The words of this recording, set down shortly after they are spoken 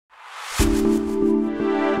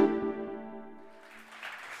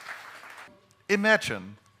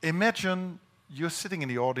Imagine you're sitting in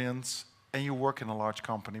the audience and you work in a large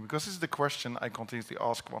company, because this is the question I continuously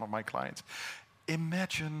ask one of my clients.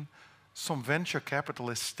 Imagine some venture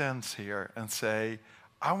capitalist stands here and say,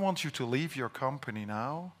 I want you to leave your company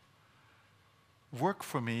now, work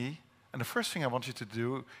for me, and the first thing I want you to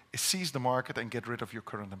do is seize the market and get rid of your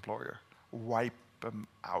current employer. Wipe them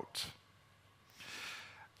out.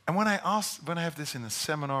 And when I have this in a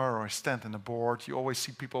seminar or I stand in a board, you always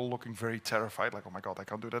see people looking very terrified, like, oh my God, I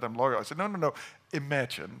can't do that, I'm loyal. I said, no,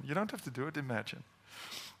 imagine. You don't have to do it, imagine.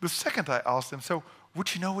 The second I asked them, so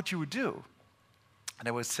would you know what you would do? And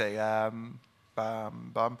they would say, bam.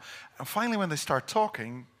 And finally, when they start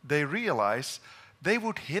talking, they realize they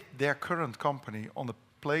would hit their current company on the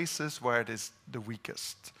places where it is the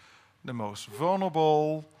weakest, the most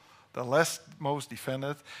vulnerable, the most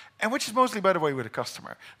defended, and which is mostly, by the way, with the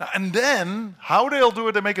customer. Now, and then, how they'll do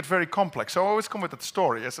it, they make it very complex. So I always come with that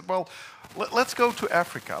story. I said, well, let's go to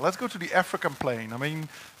Africa. Let's go to the African plain. I mean,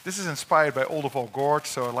 this is inspired by Olduvai Gorge,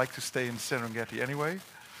 so I like to stay in Serengeti anyway.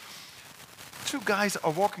 Two guys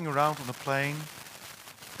are walking around on the plain.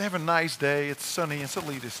 They have a nice day, it's sunny, and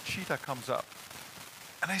suddenly this cheetah comes up.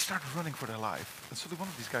 And they start running for their life. And suddenly one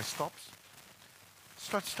of these guys stops,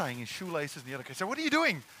 starts tying his shoelaces, and the other guy says, what are you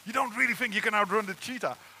doing? You don't really think you can outrun the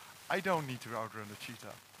cheetah? I don't need to outrun the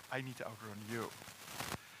cheetah. I need to outrun you.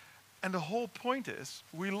 And the whole point is,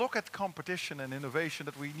 we look at competition and innovation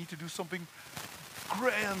that we need to do something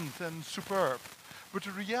grand and superb. But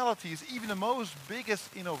the reality is, even the most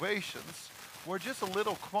biggest innovations were just a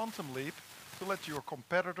little quantum leap to let your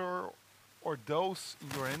competitor or those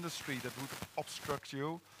in your industry that would obstruct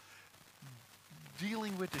you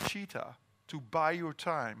dealing with the cheetah to buy your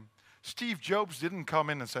time. Steve Jobs didn't come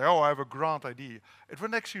in and say, oh, I have a grand idea. It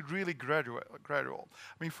was actually really gradual.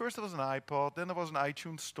 I mean, first there was an iPod, then there was an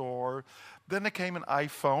iTunes store, then there came an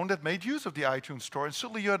iPhone that made use of the iTunes store, and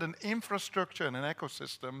suddenly you had an infrastructure and an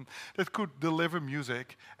ecosystem that could deliver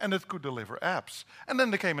music and that could deliver apps. And then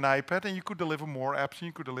there came an iPad, and you could deliver more apps, and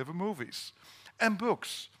you could deliver movies and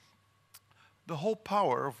books. The whole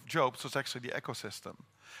power of Jobs was actually the ecosystem.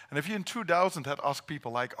 And if you in 2000 had asked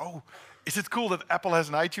people like, oh, is it cool that Apple has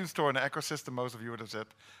an iTunes store and an ecosystem, most of you would have said,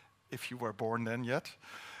 if you were born then yet,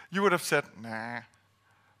 you would have said, nah.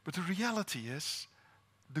 But the reality is,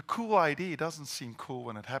 the cool idea doesn't seem cool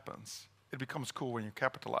when it happens. It becomes cool when you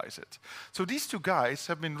capitalize it. So these two guys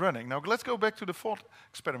have been running. Now let's go back to the thought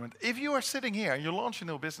experiment. If you are sitting here and you launch a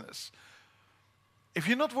new business, if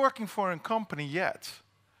you're not working for a company yet,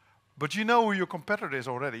 but you know who your competitor is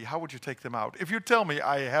already, how would you take them out? If you tell me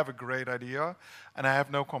I have a great idea and I have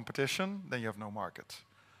no competition, then you have no market.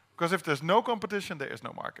 Because if there's no competition, there is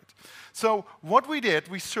no market. So what we did,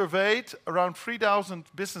 we surveyed around 3,000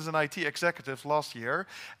 business and IT executives last year,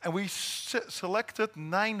 and we selected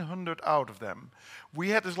 900 out of them. We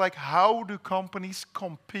had this like, how do companies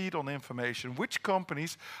compete on information? Which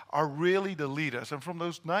companies are really the leaders? And from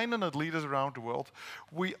those 900 leaders around the world,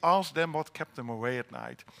 we asked them what kept them away at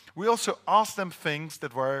night. We also asked them things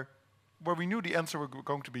that were where we knew the answer was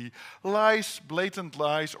going to be lies, blatant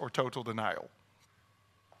lies, or total denial.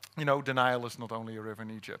 You know, denial is not only a river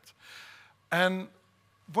in Egypt. And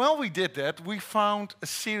while we did that, we found a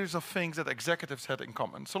series of things that executives had in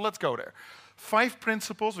common. So let's go there. 5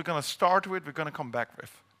 principles we're going to start with, we're going to come back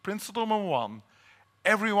with. Principle number 1,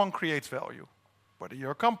 everyone creates value. Whether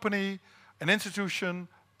you're a company, an institution,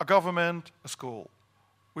 a government, a school.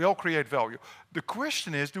 We all create value. The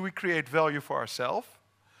question is, do we create value for ourselves?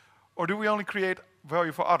 Or do we only create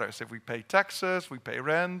value for others? If we pay taxes, we pay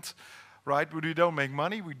rent, right? But we don't make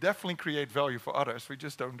money, we definitely create value for others. We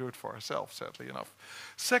just don't do it for ourselves, sadly enough.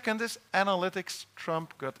 Second is analytics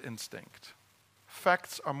trump gut instinct.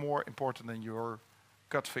 Facts are more important than your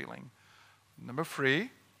gut feeling. Number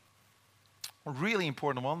 3, a really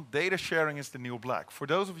important one, data sharing is the new black. For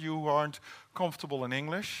those of you who aren't comfortable in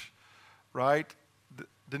English, right,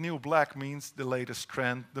 the new black means the latest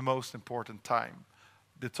trend, the most important time,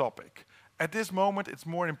 the topic. At this moment, it's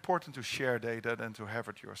more important to share data than to have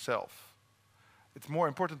it yourself. It's more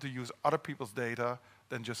important to use other people's data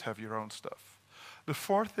than just have your own stuff. The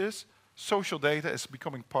 4th is social data is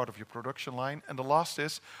becoming part of your production line. And the last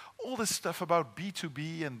is all this stuff about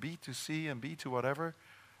B2B and B2C and B2 whatever,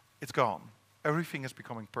 it's gone. Everything is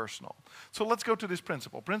becoming personal. So let's go to this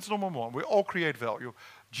principle. Principle number 1, we all create value.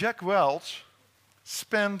 Jack Welch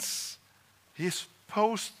spends his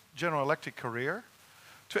post-General Electric career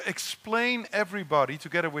to explain everybody,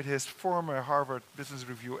 together with his former Harvard Business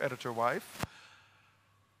Review editor wife,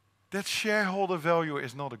 that shareholder value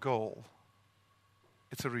is not a goal,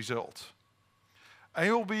 it's a result.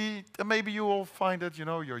 And maybe you will find that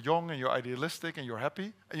you're young and you're idealistic and you're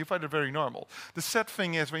happy, and you find it very normal. The sad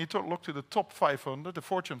thing is, when you look to the top 500, the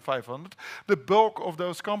Fortune 500, the bulk of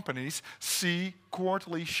those companies see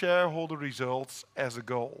quarterly shareholder results as a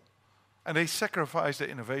goal. And they sacrifice their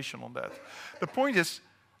innovation on that. The point is,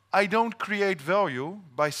 I don't create value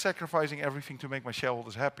by sacrificing everything to make my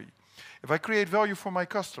shareholders happy. If I create value for my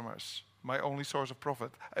customers, my only source of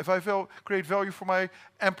profit, if I create value for my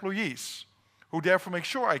employees, who therefore make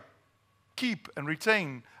sure I keep and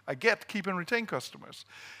retain customers.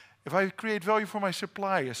 If I create value for my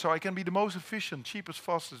suppliers, so I can be the most efficient, cheapest,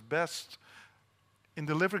 fastest, best in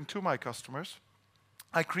delivering to my customers,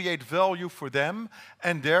 I create value for them,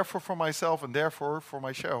 and therefore for myself, and therefore for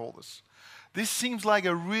my shareholders. This seems like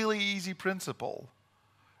a really easy principle.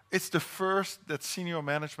 It's the first that senior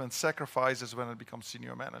management sacrifices when it becomes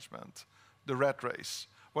senior management, the rat race.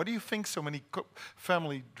 Why do you think so many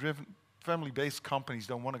family-based companies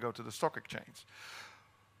don't want to go to the stock exchange?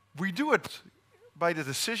 We do it by the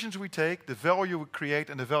decisions we take, the value we create,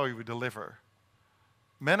 and the value we deliver.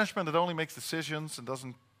 Management that only makes decisions and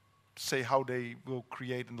doesn't say how they will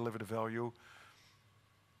create and deliver the value.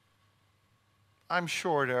 I'm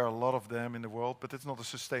sure there are a lot of them in the world, but it's not a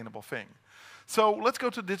sustainable thing. So let's go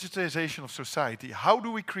to digitization of society. How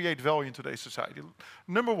do we create value in today's society?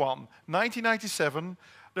 Number one, 1997,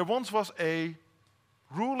 there once was a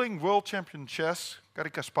ruling world champion chess, Garry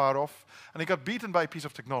Kasparov, and he got beaten by a piece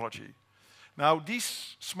of technology. Now,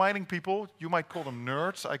 these smiling people, you might call them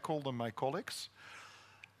nerds, I call them my colleagues.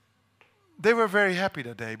 They were very happy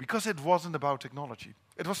that day because it wasn't about technology.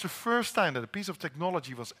 It was the first time that a piece of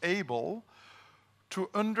technology was able to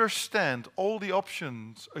understand all the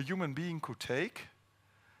options a human being could take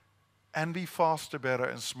and be faster, better,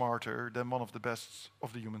 and smarter than one of the best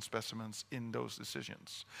of the human specimens in those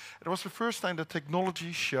decisions. It was the first time that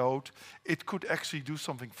technology showed it could actually do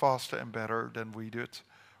something faster and better than we did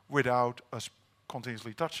without us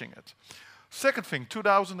continuously touching it. Second thing,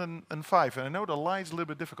 2005, and I know the line's a little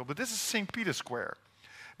bit difficult, but this is St. Peter's Square.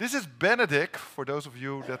 This is Benedict, for those of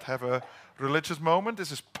you that have a religious moment,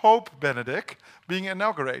 this is Pope Benedict being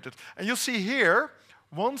inaugurated. And you'll see here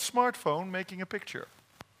one smartphone making a picture.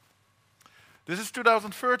 This is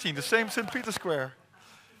 2013, the same St. Peter's Square.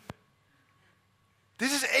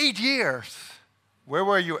 This is 8 years. Where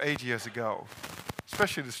were you 8 years ago?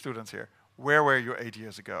 Especially the students here. Where were you 8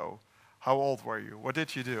 years ago? How old were you? What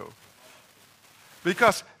did you do?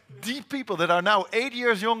 Because the people that are now 8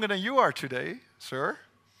 years younger than you are today, sir,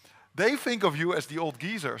 they think of you as the old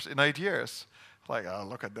geezers in 8 years. Like, oh,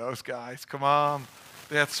 look at those guys, come on.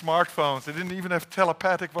 They had smartphones, they didn't even have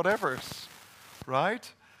telepathic whatevers, right?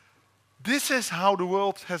 This is how the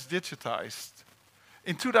world has digitized.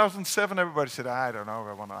 In 2007, everybody said, I don't know,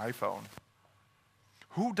 I want an iPhone.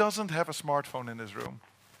 Who doesn't have a smartphone in this room?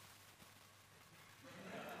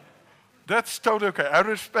 That's totally okay. I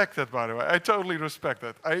respect that, by the way. I totally respect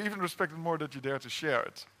that. I even respect it more that you dare to share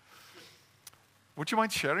it. Would you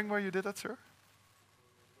mind sharing where you did that, sir?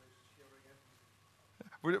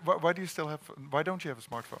 Why do you still have? Why don't you have a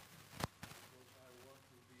smartphone?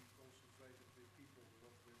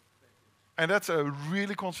 And that's a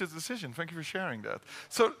really conscious decision. Thank you for sharing that.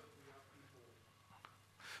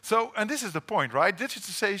 And this is the point, right?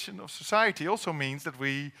 Digitization of society also means that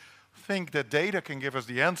we think that data can give us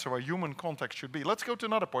the answer where human contact should be. Let's go to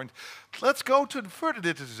another point. Let's go to further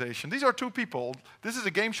digitization. These are two people. This is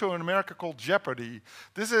a game show in America called Jeopardy.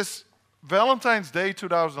 This is Valentine's Day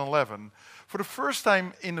 2011. For the first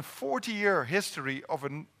time in the 40-year history of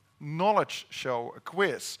a knowledge show, a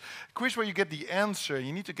quiz where you get the answer,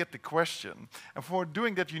 you need to get the question. And for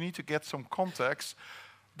doing that, you need to get some context.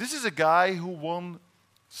 This is a guy who won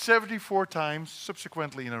 74 times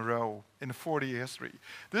subsequently in a row in the 40-year history.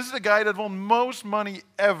 This is the guy that won most money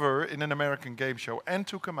ever in an American game show, and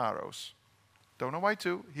 2 Camaros. Don't know why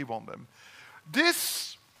 2, he won them.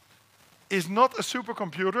 This is not a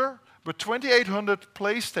supercomputer, but 2,800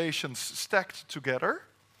 PlayStations stacked together.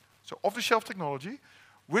 So off-the-shelf technology,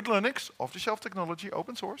 with Linux, off-the-shelf technology,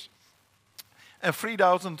 open source, and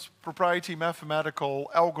 3,000 proprietary mathematical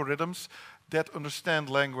algorithms that understand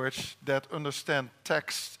language, that understand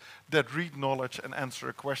text, that read knowledge and answer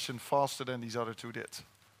a question faster than these other 2 did.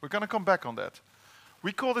 We're going to come back on that.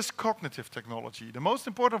 We call this cognitive technology. The most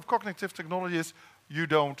important of cognitive technology is you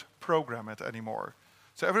don't program it anymore.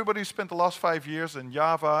 So everybody who spent the last 5 years in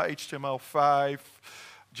Java, HTML5,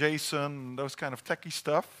 JSON, those kind of techie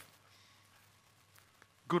stuff,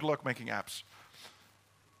 good luck making apps.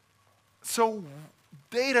 So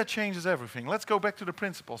data changes everything. Let's go back to the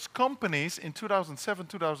principles. Companies in 2007,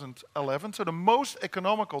 2011, so the most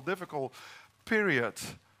economical, difficult period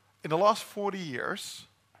in the last 40 years,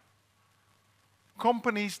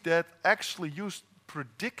 companies that actually used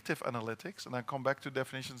predictive analytics, and I'll come back to the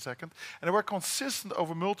definition in a second, and they were consistent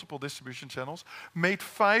over multiple distribution channels, made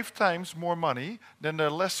 5 times more money than their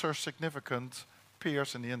lesser significant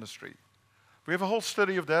peers in the industry. We have a whole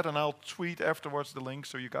study of that, and I'll tweet afterwards the link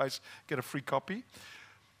so you guys get a free copy.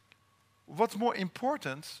 What's more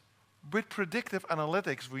important, with predictive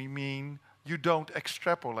analytics, we mean you don't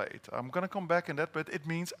extrapolate. I'm going to come back in that, but it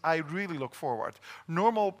means I really look forward.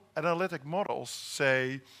 Normal analytic models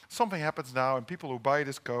say something happens now and people who buy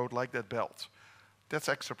this code like that belt. That's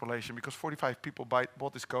extrapolation because 45 people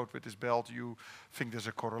bought this code with this belt, you think there's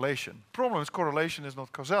a correlation. Problem is correlation is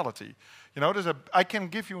not causality. You know, I can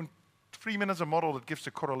give you in 3 minutes a model that gives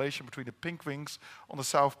the correlation between the pink wings on the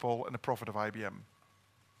South Pole and the profit of IBM.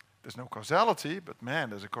 There's no causality, but man,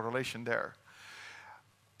 there's a correlation there.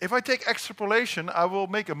 If I take extrapolation, I will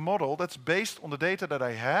make a model that's based on the data that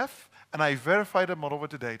I have, and I verify the model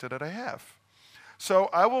with the data that I have. So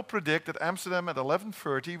I will predict that Amsterdam at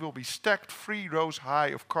 11:30 will be stacked 3 rows high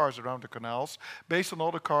of cars around the canals, based on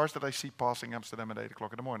all the cars that I see passing Amsterdam at 8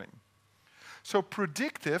 o'clock in the morning. So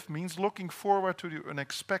predictive means looking forward to the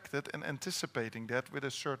unexpected and anticipating that with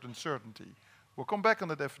a certain certainty. We'll come back on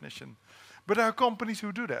the definition. But there are companies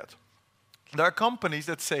who do that. There are companies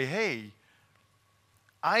that say, hey,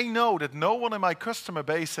 I know that no one in my customer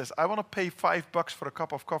base says, I want to pay $5 for a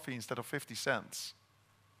cup of coffee instead of 50 cents.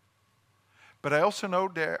 But I also know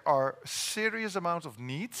there are serious amounts of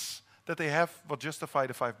needs that they have what justify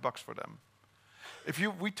the $5 for them.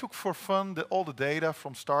 We took for fun all the data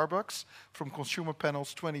from Starbucks, from consumer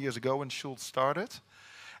panels 20 years ago when Schultz started,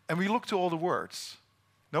 and we looked to all the words.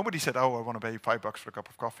 Nobody said, oh, I want to pay $5 for a cup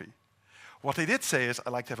of coffee. What they did say is, I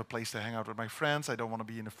like to have a place to hang out with my friends. I don't want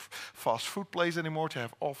to be in a fast food place anymore to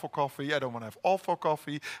have awful coffee. I don't want to have awful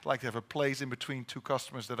coffee. I like to have a place in between 2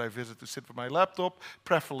 customers that I visit to sit with my laptop,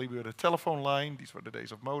 preferably with a telephone line. These were the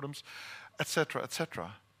days of modems, etc.,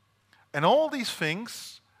 etc. And all these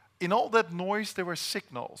things, in all that noise, there were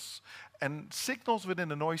signals. And signals within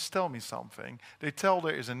the noise tell me something. They tell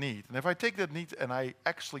there is a need. And if I take that need and I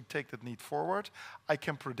actually take that need forward, I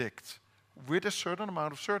can predict with a certain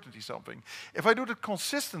amount of certainty something. If I do the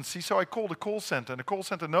consistency, so I call the call center, and the call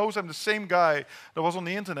center knows I'm the same guy that was on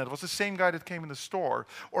the internet, was the same guy that came in the store,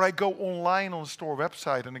 or I go online on the store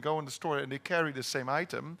website and I go in the store and they carry the same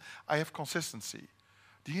item, I have consistency.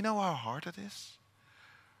 Do you know how hard it is?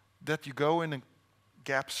 That you go in a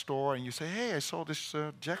Gap store and you say, hey, I saw this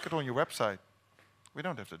jacket on your website. We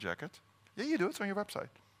don't have the jacket. Yeah, you do, it's on your website.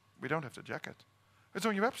 We don't have the jacket. It's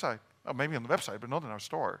on your website. Oh, maybe on the website, but not in our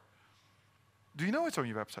store. Do you know it's on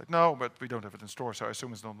your website? No, but we don't have it in store, so I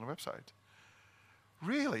assume it's not on the website.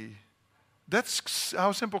 Really? That's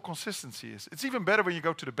how simple consistency is. It's even better when you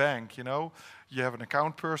go to the bank, you know. You have an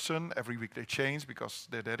account person, every week they change because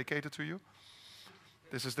they're dedicated to you.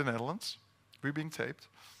 This is the Netherlands. We're being taped.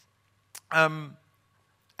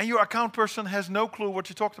 And your account person has no clue what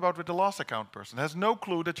you talked about with the last account person, has no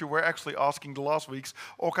clue that you were actually asking the last weeks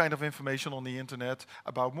all kind of information on the internet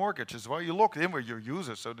about mortgages. Well, you logged in with your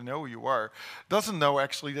users, so they know who you are. Doesn't know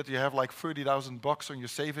actually that you have like $30,000 on your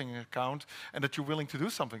saving account and that you're willing to do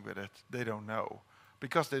something with it. They don't know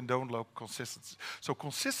because they don't love consistency. So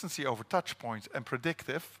consistency over touch points and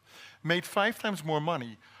predictive made 5 times more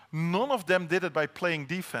money. None of them did it by playing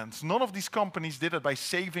defense. None of these companies did it by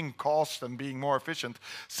saving costs and being more efficient.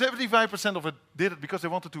 75% of it did it because they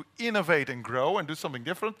wanted to innovate and grow and do something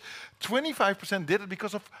different. 25% did it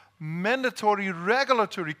because of mandatory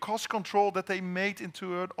regulatory cost control that they made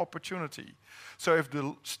into an opportunity. So if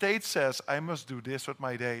the state says, I must do this with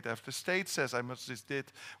my data, if the state says, I must do this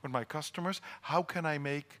with my customers, how can I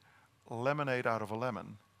make lemonade out of a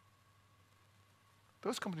lemon?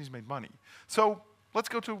 Those companies made money. So let's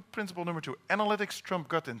go to principle number 2, analytics trump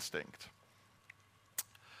gut instinct.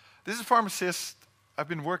 This is a pharmacist I've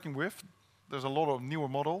been working with. There's a lot of newer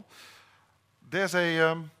model. There's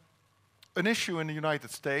an issue in the United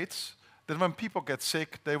States that when people get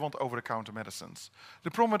sick, they want over-the-counter medicines.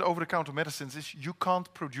 The problem with over-the-counter medicines is you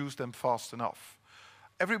can't produce them fast enough.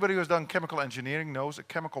 Everybody who has done chemical engineering knows a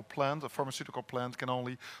chemical plant, a pharmaceutical plant, can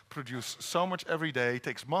only produce so much every day,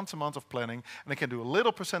 takes months and months of planning, and they can do a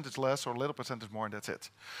little percentage less or a little percentage more, and that's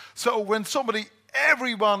it. So when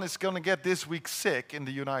everyone is going to get this week sick in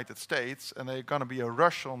the United States, and there's going to be a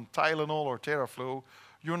rush on Tylenol or Theraflu,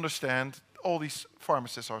 you understand all these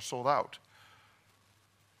pharmacists are sold out.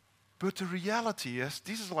 But the reality is,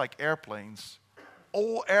 these are like airplanes.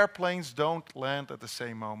 All airplanes don't land at the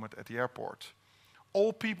same moment at the airport.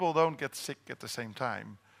 All people don't get sick at the same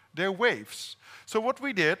time. They're waves. So what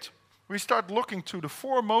we did, we start looking to the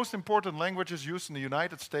 4 most important languages used in the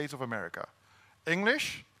United States of America.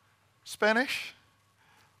 English, Spanish,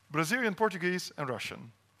 Brazilian Portuguese, and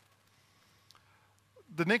Russian.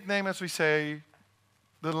 The nickname, as we say,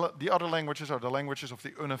 the other languages are the languages of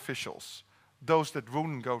the unofficials, those that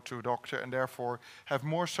wouldn't go to a doctor and therefore have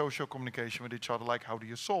more social communication with each other, like how do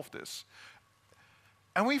you solve this?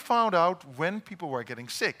 And we found out when people were getting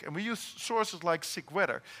sick, and we used sources like sick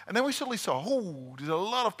weather. And then we suddenly saw, oh, there's a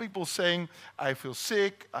lot of people saying, I feel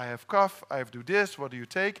sick, I have cough, I have to do this, what do you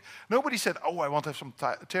take? Nobody said, oh, I want to have some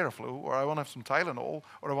Theraflu, or I want to have some Tylenol,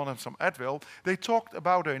 or I want to have some Advil. They talked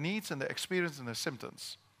about their needs and their experience and their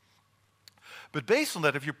symptoms. But based on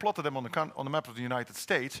that, if you plotted them on the map of the United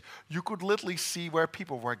States, you could literally see where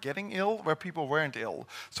people were getting ill, where people weren't ill.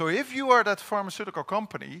 So if you are that pharmaceutical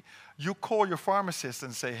company, you call your pharmacist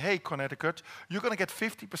and say, hey, Connecticut, you're going to get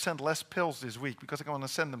 50% less pills this week because I'm going to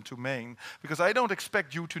send them to Maine, because I don't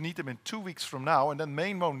expect you to need them in 2 weeks from now, and then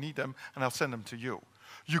Maine won't need them, and I'll send them to you.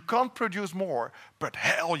 You can't produce more, but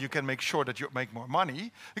hell, you can make sure that you make more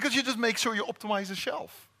money, because you just make sure you optimize the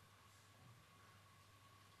shelf.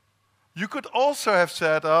 You could also have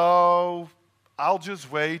said, oh, I'll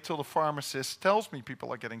just wait till the pharmacist tells me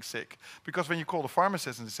people are getting sick. Because when you call the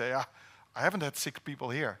pharmacist and they say, I haven't had sick people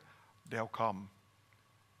here, they'll come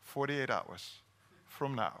 48 hours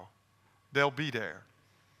from now. They'll be there.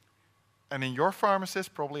 And in your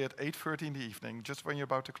pharmacist, probably at 8:30 in the evening, just when you're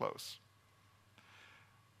about to close.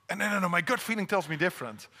 And no, my gut feeling tells me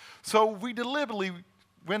different. So we deliberately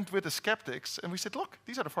went with the skeptics, and we said, look,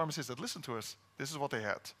 these are the pharmacists that listen to us. This is what they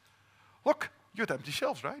had. Look, you had empty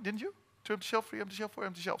shelves, right? Didn't you? 2 empty shelves, 3 empty shelves, 4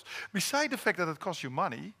 empty shelves. Beside the fact that it costs you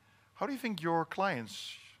money, how do you think your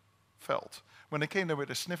clients felt when they came there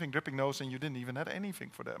with a sniffing, dripping nose and you didn't even have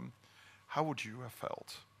anything for them? How would you have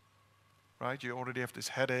felt? Right? You already have this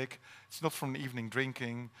headache. It's not from the evening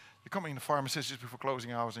drinking. You come in the pharmacist just before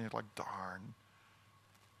closing hours and you're like, darn.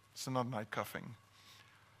 It's another night coughing.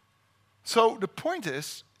 So the point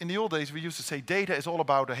is, in the old days, we used to say data is all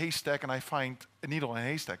about a haystack, and I find a needle in a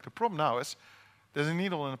haystack. The problem now is there's a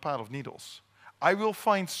needle in a pile of needles. I will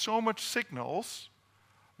find so much signals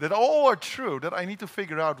that all are true that I need to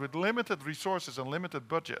figure out with limited resources and limited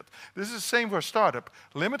budget. This is the same for a startup.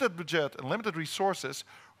 Limited budget and limited resources,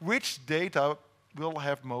 which data will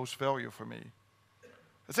have most value for me?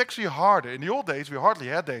 It's actually harder. In the old days, we hardly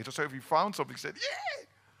had data, so if we found something, we said, yeah!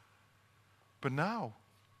 But now,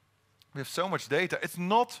 we have so much data. It's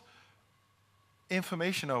not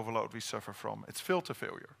information overload we suffer from. It's filter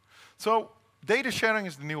failure. So data sharing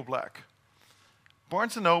is the new black.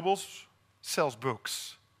 Barnes & Noble sells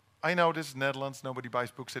books. I know this is Netherlands. Nobody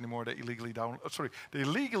buys books anymore. They illegally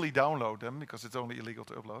download them because it's only illegal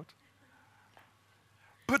to upload.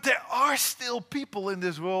 But there are still people in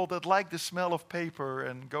this world that like the smell of paper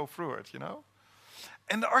and go through it, you know?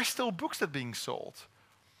 And there are still books that are being sold.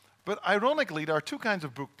 But ironically, there are 2 kinds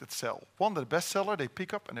of books that sell. One, the bestseller, they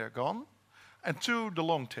pick up and they're gone. And 2, the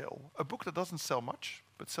long tail, a book that doesn't sell much,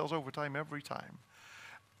 but sells over time every time.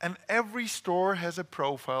 And every store has a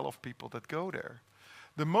profile of people that go there.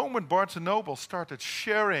 The moment Barnes & Noble started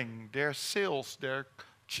sharing their sales, their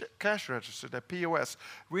cash register, their POS,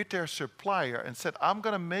 with their supplier and said, I'm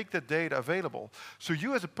going to make the data available, so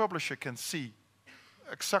you as a publisher can see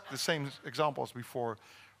exactly the same example as before,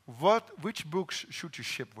 which books should you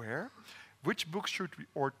ship where? Which books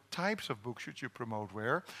or types of books should you promote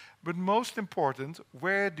where? But most important,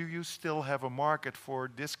 where do you still have a market for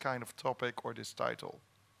this kind of topic or this title?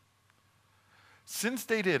 Since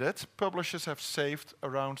they did it, publishers have saved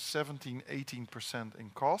around 17–18% in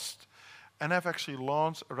cost and have actually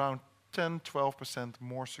launched around 10–12%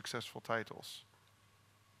 more successful titles.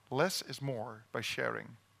 Less is more by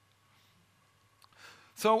sharing.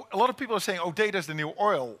 So a lot of people are saying, oh, data is the new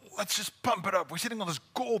oil. Let's just pump it up. We're sitting on this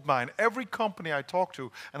gold mine. Every company I talk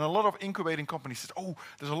to, and a lot of incubating companies says, oh,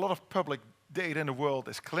 there's a lot of public data in the world.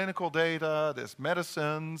 There's clinical data, there's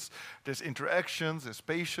medicines, there's interactions, there's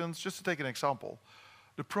patients. Just to take an example.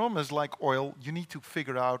 The problem is, like oil, you need to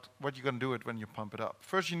figure out what you're going to do it when you pump it up.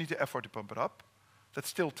 First, you need the effort to pump it up. That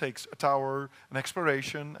still takes a tower, an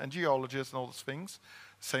exploration, and geologists and all those things.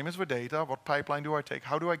 Same as with data. What pipeline do I take?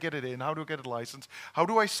 How do I get it in? How do I get it licensed? How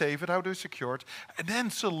do I save it? How do I secure it? And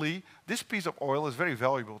then suddenly, this piece of oil is very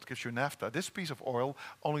valuable. It gives you naphtha. This piece of oil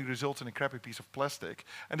only results in a crappy piece of plastic.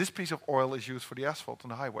 And this piece of oil is used for the asphalt on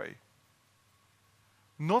the highway.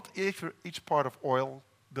 Not each part of oil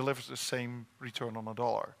delivers the same return on a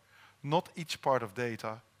dollar. Not each part of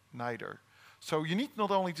data, neither. So you need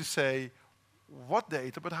not only to say what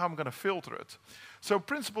data, but how I'm going to filter it. So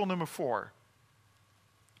principle number 4.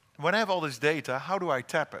 When I have all this data, how do I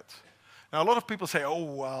tap it? Now, a lot of people say, oh,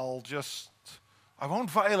 well, I won't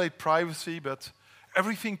violate privacy, but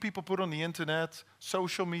everything people put on the internet,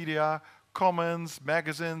 social media, comments,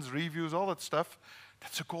 magazines, reviews, all that stuff,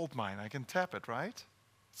 that's a gold mine. I can tap it, right?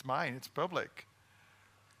 It's mine, it's public.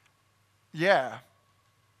 Yeah.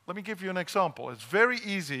 Let me give you an example. It's very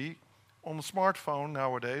easy on a smartphone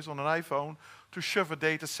nowadays, on an iPhone, to shove a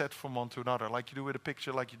data set from one to another, like you do with a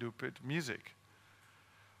picture, like you do with music.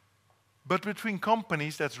 But between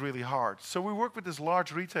companies, that's really hard. So we work with this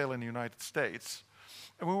large retailer in the United States,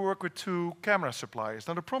 and we work with 2 camera suppliers.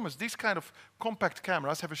 Now the problem is these kind of compact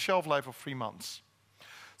cameras have a shelf life of 3 months.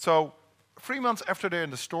 So 3 months after they're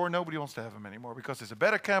in the store, nobody wants to have them anymore because there's a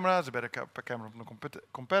better camera, there's a better camera from the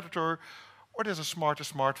competitor, or there's a smarter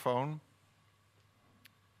smartphone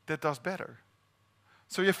that does better.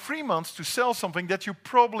 So you have 3 months to sell something that you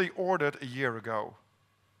probably ordered a year ago,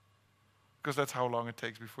 because that's how long it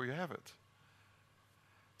takes before you have it.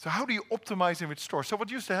 So how do you optimize in which store? So what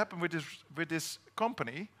used to happen with this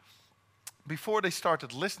company, before they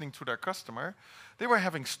started listening to their customer, they were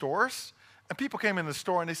having stores, and people came in the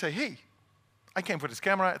store and they say, hey, I came for this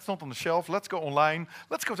camera, it's not on the shelf, let's go online,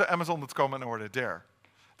 let's go to Amazon.com and order it there.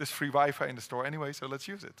 There's free Wi-Fi in the store anyway, so let's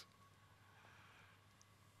use it.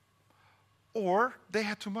 Or they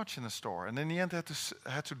had too much in the store, and in the end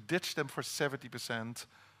had to ditch them for 70%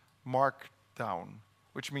 markdown,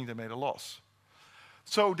 which means they made a loss.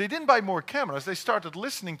 So they didn't buy more cameras, they started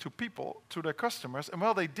listening to people, to their customers, and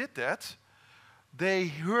while they did that, they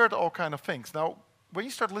heard all kind of things. Now, when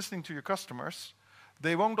you start listening to your customers,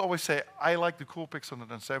 they won't always say, I like the Coolpix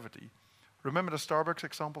 170. Remember the Starbucks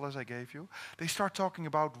example as I gave you? They start talking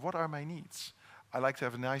about, what are my needs? I like to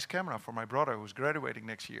have a nice camera for my brother who's graduating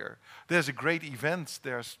next year. There's a great event.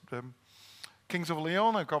 There's the Kings of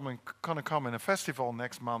Leon are gonna come in a festival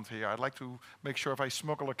next month here. I'd like to make sure if I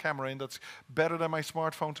smuggle a camera in that's better than my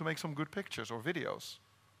smartphone to make some good pictures or videos,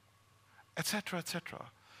 etc., etc.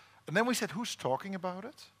 And then we said, who's talking about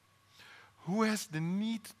it? Who has the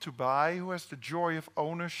need to buy? Who has the joy of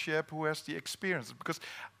ownership? Who has the experience? Because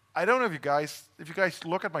I don't know if you guys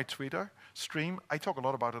look at my Twitter stream, I talk a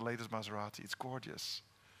lot about the latest Maserati. It's gorgeous.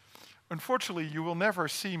 Unfortunately, you will never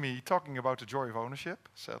see me talking about the joy of ownership,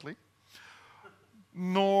 sadly,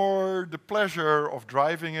 nor the pleasure of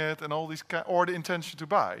driving it and all these, or the intention to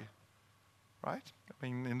buy, right? I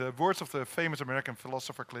mean, in the words of the famous American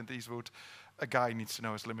philosopher Clint Eastwood, a guy needs to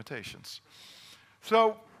know his limitations.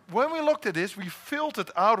 So when we looked at this, we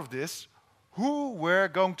filtered out of this who were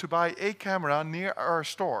going to buy a camera near our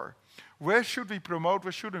store. Where should we promote,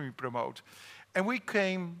 where shouldn't we promote? And we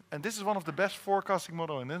came, and this is one of the best forecasting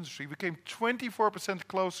models in the industry, we came 24%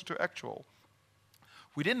 closer to actual.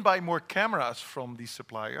 We didn't buy more cameras from these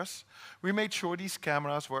suppliers. We made sure these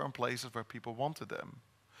cameras were in places where people wanted them.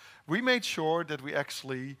 We made sure that we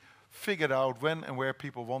actually figured out when and where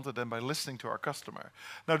people wanted them by listening to our customer.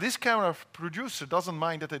 Now, this camera producer doesn't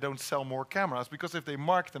mind that they don't sell more cameras, because if they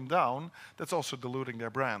mark them down, that's also diluting their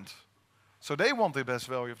brand. So they want the best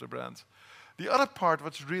value of the brand. The other part,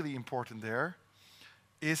 what's really important there,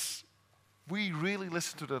 is we really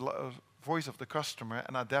listen to the voice of the customer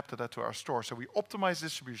and adapted that to our store. So we optimized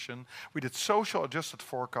distribution, we did social adjusted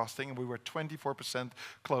forecasting, and we were 24%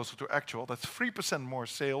 closer to actual. That's 3% more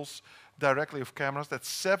sales directly of cameras. That's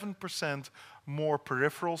 7% more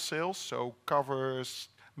peripheral sales, so covers,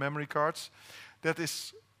 memory cards. That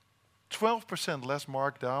is 12% less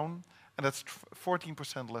markdown, and that's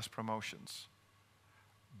 14% less promotions.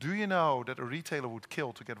 Do you know that a retailer would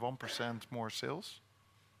kill to get 1% more sales?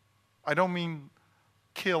 I don't mean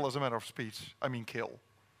kill as a matter of speech, I mean kill.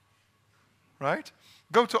 Right?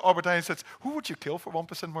 Go to Albert Heijn and says, who would you kill for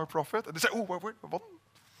 1% more profit? And they say, oh, what?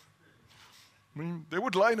 I mean, they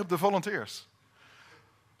would line up the volunteers.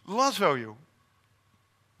 Last value.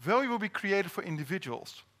 Value will be created for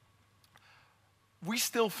individuals. We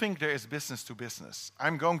still think there is business to business.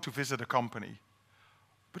 I'm going to visit a company.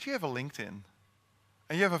 But you have a LinkedIn.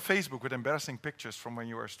 And you have a Facebook with embarrassing pictures from when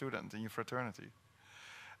you were a student in your fraternity.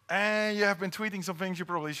 And you have been tweeting some things you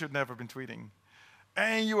probably should never have been tweeting.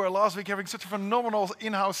 And you were last week having such a phenomenal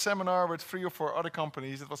in-house seminar with 3 or 4 other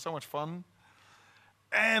companies. It was so much fun.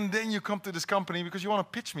 And then you come to this company because you want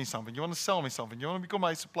to pitch me something. You want to sell me something. You want to become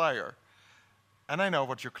my supplier. And I know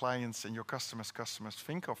what your clients and your customers' customers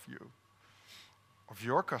think of you. Of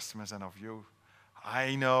your customers and of you.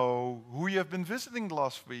 I know who you have been visiting the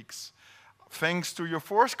last weeks. Thanks to your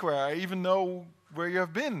Foursquare, I even know where you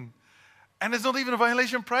have been. And it's not even a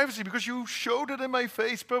violation of privacy because you showed it in my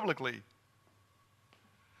face publicly.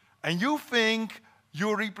 And you think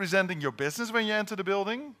you're representing your business when you enter the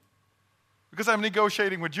building? Because I'm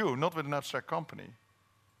negotiating with you, not with an abstract company.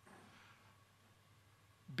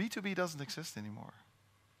 B2B doesn't exist anymore.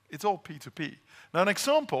 It's all P2P. Now, an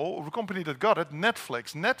example of a company that got it,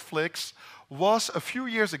 Netflix. Netflix was, a few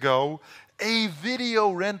years ago, a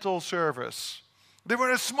video rental service. They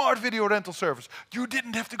were a smart video rental service. You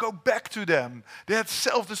didn't have to go back to them. They had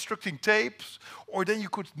self-destructing tapes, or then you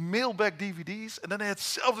could mail back DVDs, and then they had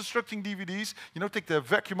self-destructing DVDs. You know, take the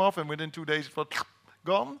vacuum off, and within 2 days it was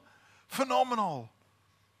gone. Phenomenal.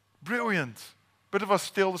 Brilliant. But it was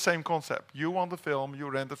still the same concept. You want the film, you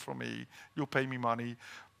rent it from me, you'll pay me money,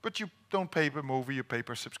 but you don't pay per movie, you pay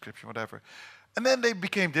per subscription, whatever. And then they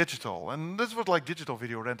became digital, and this was like digital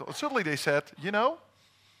video rental. And suddenly they said, you know,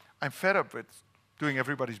 I'm fed up with doing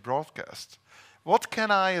everybody's broadcast. What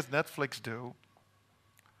can I, as Netflix, do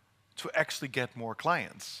to actually get more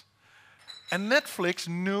clients? And Netflix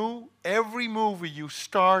knew every movie you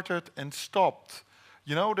started and stopped.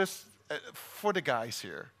 You know, this for the guys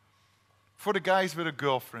here. For the guys with a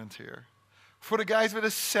girlfriend here. For the guys with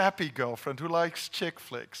a sappy girlfriend who likes chick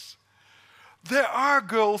flicks. There are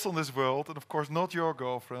girls on this world, and of course not your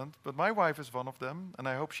girlfriend, but my wife is one of them, and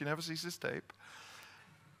I hope she never sees this tape,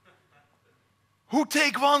 who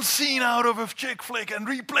take one scene out of a chick flick and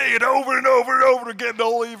replay it over and over and over again the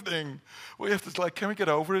whole evening. We have to like, can we get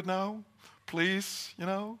over it now? Please, you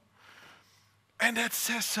know? And that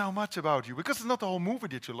says so much about you, because it's not the whole movie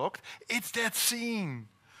that you looked, it's that scene.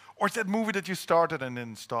 Or it's that movie that you started and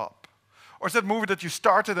didn't stop. Or it's that movie that you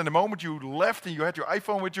started and the moment you left and you had your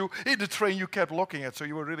iPhone with you, in the train you kept looking at, so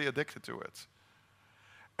you were really addicted to it.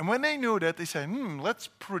 And when they knew that, they said, let's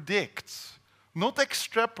predict, not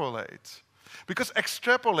extrapolate. Because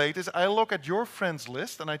extrapolate is, I look at your friends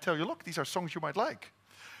list and I tell you, look, these are songs you might like.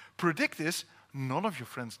 Predict is, none of your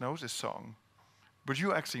friends knows this song, but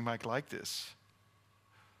you actually might like this.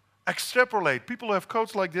 Extrapolate, people who have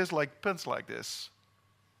coats like this, like pants like this.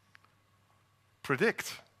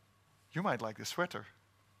 Predict, you might like this sweater.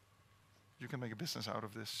 You can make a business out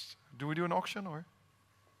of this. Do we do an auction or?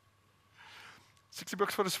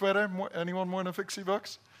 $60 for the sweater, anyone more than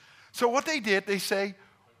 $60? So what they did, they say,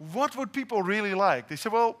 what would people really like? They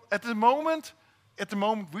said, well, at the moment,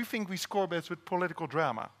 we think we score best with political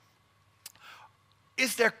drama.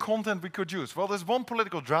 Is there content we could use? Well, there's one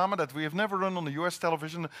political drama that we have never run on the US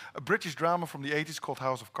television, a British drama from the 80s called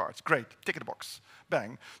House of Cards. Great, tick in the box,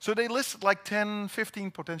 bang. So they listed like 10, 15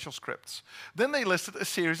 potential scripts. Then they listed a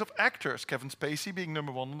series of actors, Kevin Spacey being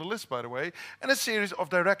 #1 on the list, by the way, and a series of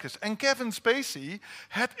directors. And Kevin Spacey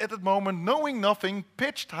had, at that moment, knowing nothing,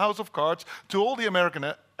 pitched House of Cards to all the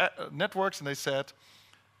American networks, and they said,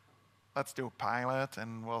 let's do a pilot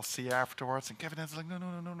and we'll see afterwards. And Kevin is like,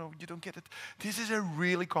 no, you don't get it. This is a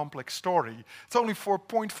really complex story. It's only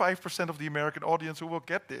 4.5% of the American audience who will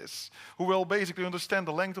get this, who will basically understand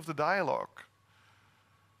the length of the dialogue.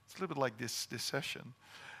 It's a little bit like this session.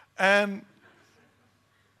 And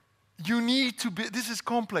you need to this is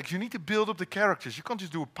complex. You need to build up the characters. You can't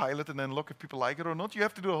just do a pilot and then look if people like it or not. You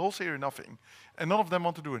have to do a whole series, nothing. And none of them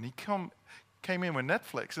want to do it. And he came in with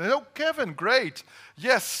Netflix. And they said, oh, Kevin, great.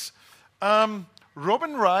 Yes.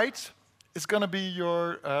 Robin Wright is going to be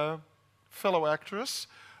your fellow actress.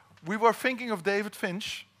 We were thinking of David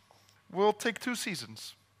Finch. We'll take 2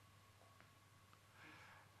 seasons.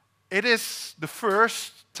 It is the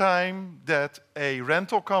first time that a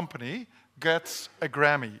rental company gets a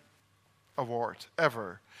Grammy award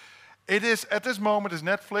ever. It is, at this moment, is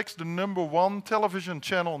Netflix the #1 television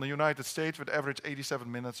channel in the United States with average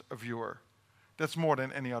 87 minutes a viewer. That's more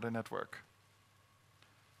than any other network.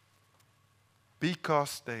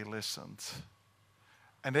 Because they listened.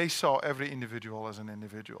 And they saw every individual as an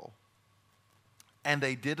individual. And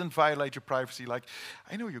they didn't violate your privacy like,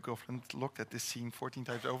 I know your girlfriend looked at this scene 14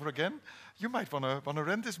 times over again. You might want to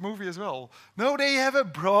rent this movie as well. No, they have a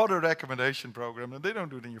broader recommendation program and they don't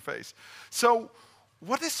do it in your face. So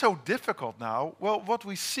what is so difficult now? Well, what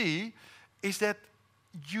we see is that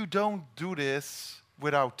you don't do this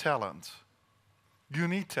without talent. You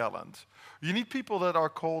need talent. You need people that are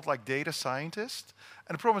called like data scientists.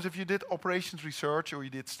 And the problem is if you did operations research or you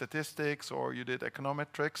did statistics or you did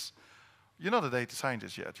econometrics, you're not a data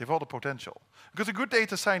scientist yet. You have all the potential. Because a good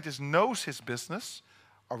data scientist knows his business.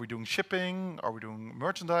 Are we doing shipping? Are we doing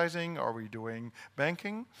merchandising? Are we doing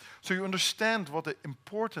banking? So you understand what the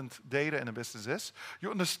important data in a business is. You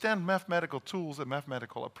understand mathematical tools and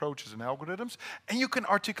mathematical approaches and algorithms. And you can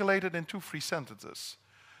articulate it in 2-3 sentences.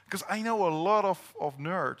 Because I know a lot of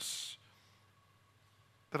nerds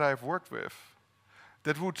that I've worked with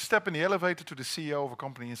that would step in the elevator to the CEO of a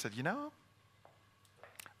company and said, you know,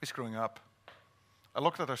 we're screwing up. I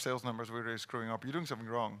looked at our sales numbers, we're really screwing up. You're doing something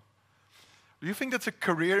wrong. Do you think that's a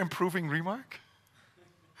career-improving remark?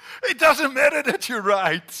 It doesn't matter that you're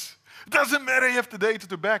right. It doesn't matter, you have the data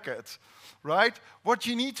to back it, right? What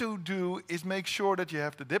you need to do is make sure that you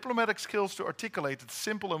have the diplomatic skills to articulate it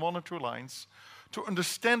simple in 1 or 2 lines, to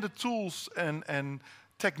understand the tools and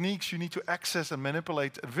techniques you need to access and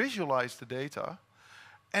manipulate and visualize the data,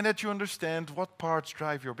 and that you understand what parts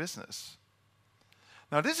drive your business.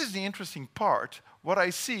 Now, this is the interesting part. What I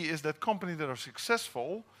see is that companies that are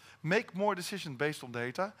successful make more decisions based on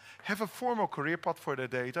data, have a formal career path for their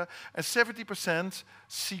data, and 70%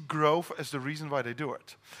 see growth as the reason why they do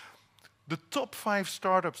it. The top 5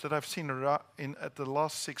 startups that I've seen at the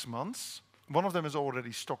last 6 months, one of them is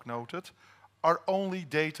already stock noted, are only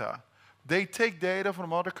data. They take data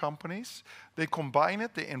from other companies, they combine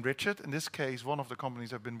it, they enrich it. In this case, one of the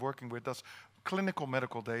companies I've been working with does clinical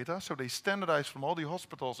medical data. So they standardize from all the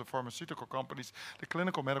hospitals and pharmaceutical companies the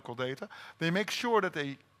clinical medical data. They make sure that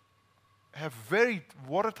they have very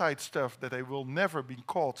watertight stuff that they will never be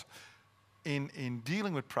caught in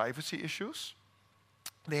dealing with privacy issues.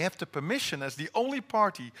 They have the permission as the only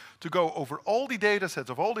party to go over all the data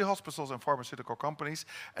sets of all the hospitals and pharmaceutical companies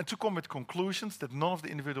and to come with conclusions that none of the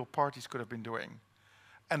individual parties could have been doing.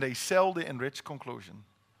 And they sell the enriched conclusion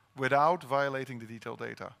without violating the detailed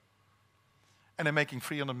data. And they're making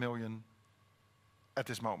 300 million at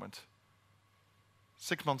this moment.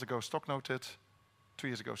 6 months ago, stock noted, 2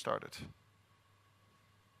 years ago, started.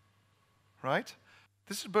 Right?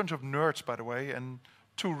 This is a bunch of nerds, by the way, and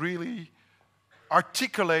 2 really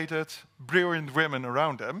articulated, brilliant women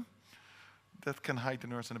around them that can hide the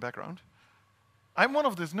nerds in the background. I'm one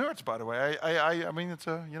of these nerds, by the way. I mean, it's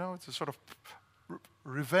a, it's a sort of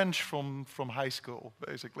revenge from high school,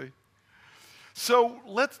 basically. So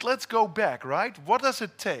let's go back, right? What does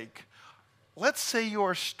it take? Let's say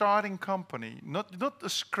you're a starting company, not a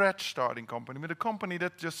scratch starting company, but a company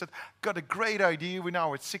that just said, got a great idea, we're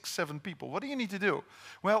now at 6, 7 people. What do you need to do?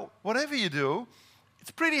 Well, whatever you do,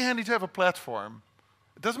 it's pretty handy to have a platform.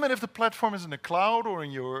 It doesn't matter if the platform is in the cloud or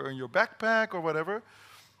in your backpack or whatever.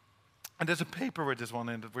 And there's a paper with this one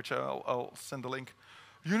in it, which I'll send a link.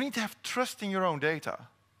 You need to have trust in your own data.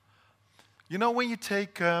 You know, when you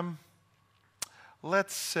take,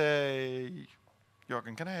 let's say,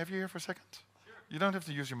 Jürgen, can I have you here for a second? Sure. You don't have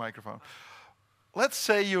to use your microphone. Let's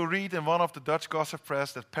say you read in one of the Dutch gossip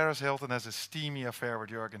press that Paris Hilton has a steamy affair with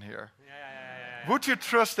Jürgen here. Yeah. Would you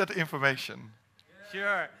trust that information?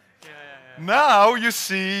 Sure. Now you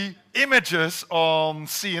see images on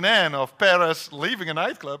CNN of Paris leaving a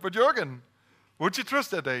nightclub with Jürgen. Would you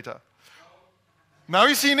trust that data? Now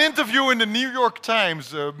you see an interview in the New York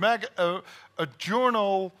Times, a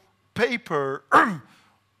journal paper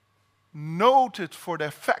noted for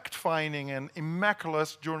their fact-finding and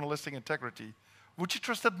immaculate journalistic integrity. Would you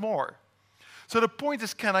trust that more? So the point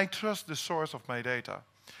is, can I trust the source of my data?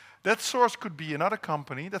 That source could be another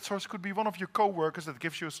company, that source could be one of your coworkers that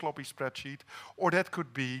gives you a sloppy spreadsheet, or that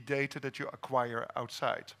could be data that you acquire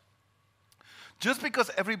outside. Just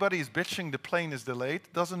because everybody is bitching the plane is delayed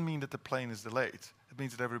doesn't mean that the plane is delayed. It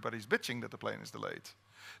means that everybody's bitching that the plane is delayed.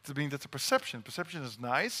 It means that's a perception. Perception is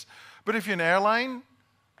nice, but if you're an airline,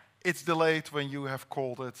 it's delayed when you have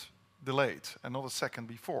called it delayed and not a second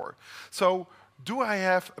before. So, do I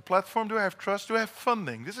have a platform? Do I have trust? Do I have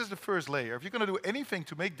funding? This is the first layer. If you're going to do anything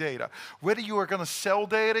to make data, whether you are going to sell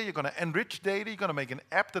data, you're going to enrich data, you're going to make an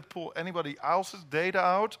app that pulls anybody else's data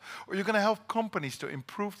out, or you're going to help companies to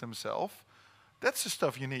improve themselves, that's the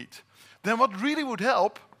stuff you need. Then what really would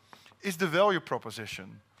help is the value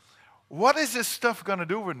proposition. What is this stuff going to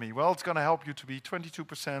do with me? Well, it's going to help you to be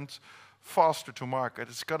 22% faster to market.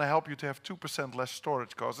 It's going to help you to have 2% less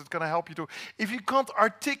storage costs. It's going to help you to, if you can't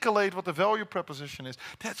articulate what the value proposition is,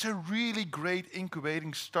 that's a really great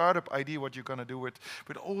incubating startup idea what you're going to do with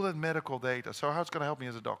all that medical data. So how it's going to help me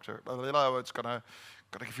as a doctor? It's going to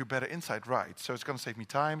give you better insight, right? So it's going to save me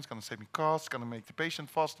time, it's going to save me costs, it's going to make the patient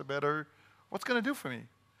faster, better. What's going to do for me?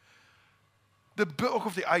 The bulk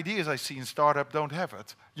of the ideas I see in startup don't have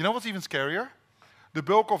it. You know what's even scarier? The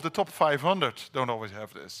bulk of the top 500 don't always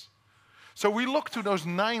have this. So we look to those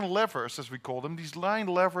 9 levers, as we call them, these 9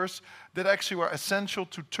 levers that actually are essential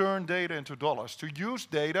to turn data into dollars, to use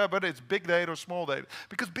data, whether it's big data or small data.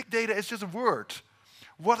 Because big data is just a word.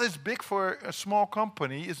 What is big for a small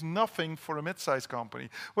company is nothing for a mid-sized company.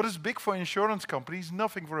 What is big for an insurance company is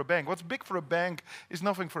nothing for a bank. What's big for a bank is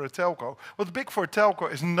nothing for a telco. What's big for a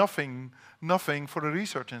telco is nothing for a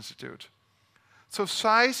research institute. So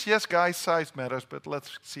size, yes guys, size matters, but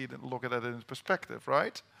let's see it and look at it in perspective,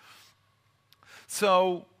 right?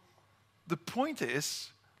 So the point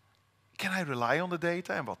is, can I rely on the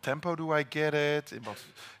data? In what tempo do I get it? In what,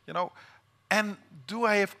 and do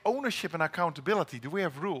I have ownership and accountability? Do we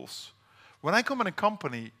have rules? When I come in a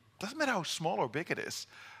company, doesn't matter how small or big it is,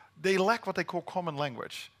 they lack what they call common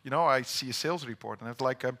language. You know, I see a sales report, and it's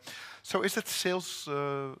like, so is that sales,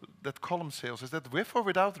 that column sales, is that with or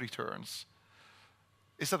without returns?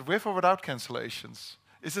 Is that with or without cancellations?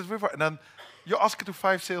 Is it with or, and then you ask it to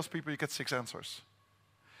 5 salespeople, you get 6 answers.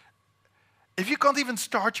 If you can't even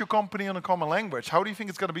start your company on a common language, how do you think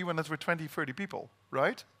it's going to be when it's with 20, 30 people,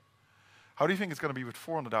 right? How do you think it's going to be with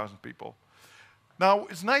 400,000 people? Now,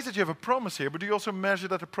 it's nice that you have a promise here, but do you also measure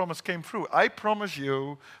that the promise came through? I promise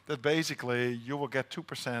you that basically you will get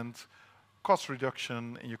 2% cost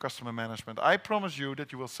reduction in your customer management. I promise you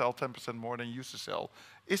that you will sell 10% more than you used to sell.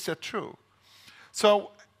 Is that true?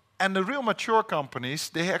 So, and the real mature companies,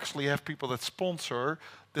 they actually have people that sponsor,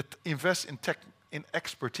 that invest in tech, in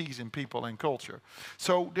expertise in people and culture.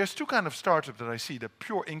 So there's 2 kinds of startups that I see, the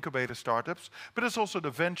pure incubator startups, but there's also the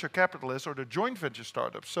venture capitalists or the joint venture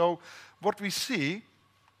startups. So what we see,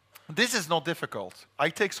 this is not difficult. I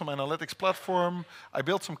take some analytics platform, I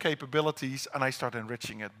build some capabilities, and I start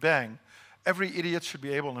enriching it. Bang. Every idiot should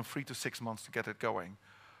be able in 3 to 6 months to get it going.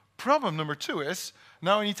 Problem number 2 is,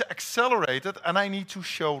 now I need to accelerate it and I need to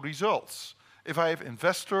show results. If I have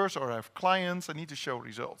investors or I have clients, I need to show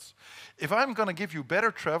results. If I'm going to give you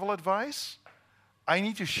better travel advice, I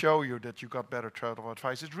need to show you that you got better travel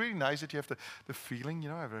advice. It's really nice that you have the feeling, you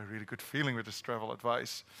know, I have a really good feeling with this travel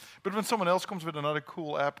advice. But when someone else comes with another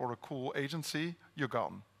cool app or a cool agency, you're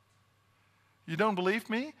gone. You don't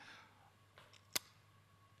believe me?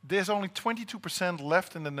 There's only 22%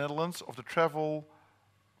 left in the Netherlands of the travel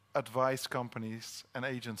advice companies and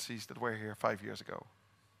agencies that were here 5 years ago.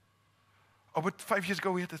 Oh, but 5 years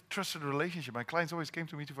ago we had a trusted relationship. My clients always came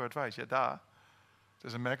to me for advice. Yeah, da.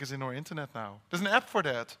 There's a magazine or internet now. There's an app for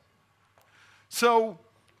that. So,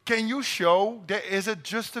 can you show there is a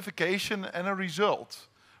justification and a result,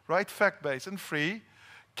 right? Fact-based and free.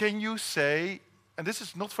 Can you say, and this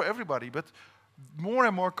is not for everybody, but more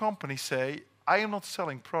and more companies say, I am not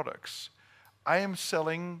selling products. I am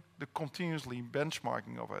selling the continuously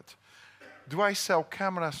benchmarking of it. Do I sell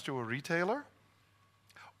cameras to a retailer?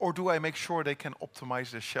 Or do I make sure they can optimize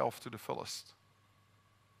their shelf to the fullest?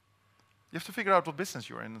 You have to figure out what business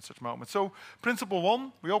you're in such moments. So, principle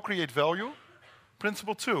 1, we all create value.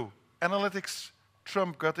 Principle 2, analytics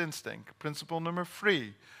trump gut instinct. Principle number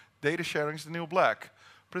 3, data sharing is the new black.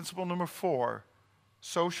 Principle number 4,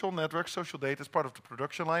 social network, social data is part of the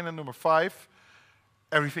production line. And number 5,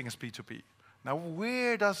 everything is P2P. Now,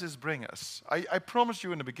 where does this bring us? I promised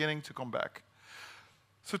you in the beginning to come back.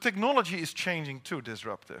 So technology is changing too,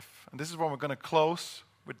 disruptive. And this is where we're going to close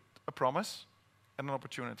with a promise and an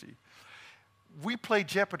opportunity. We played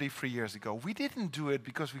Jeopardy 3 years ago. We didn't do it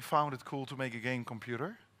because we found it cool to make a game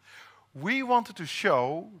computer. We wanted to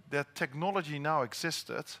show that technology now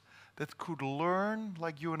existed that could learn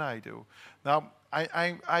like you and I do. Now,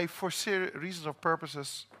 I for reasons of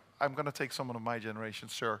purposes, I'm going to take someone of my generation,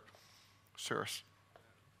 sirs.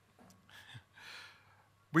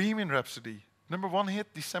 Bohemian Rhapsody. Number 1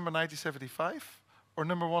 hit, December 1975, or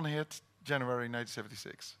number 1 hit, January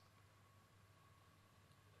 1976?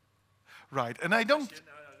 Right, and I don't...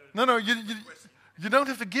 No, you don't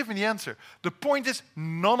have to give me the answer. The point is,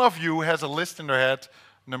 none of you has a list in their head,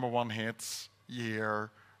 number 1 hits,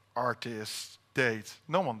 year, artist, date.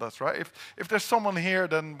 No one does, right? If there's someone here,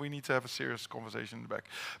 then we need to have a serious conversation in the back.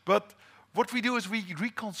 But what we do is we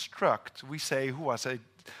reconstruct. We say, who was I?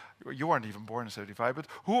 You weren't even born in 75, but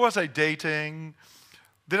who was I dating?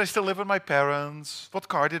 Did I still live with my parents? What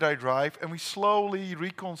car did I drive? And we slowly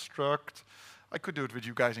reconstruct. I could do it with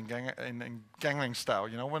you guys in Gangnam Style.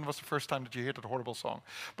 You know, when was the first time that you heard that horrible song?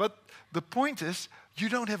 But the point is, you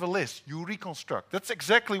don't have a list. You reconstruct. That's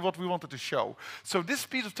exactly what we wanted to show. So this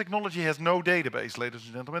piece of technology has no database, ladies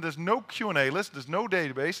and gentlemen. There's no Q&A list. There's no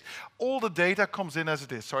database. All the data comes in as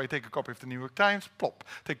it is. So I take a copy of the New York Times, plop.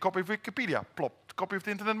 Take a copy of Wikipedia, plop. Copy of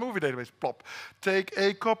the Internet Movie Database, plop. Take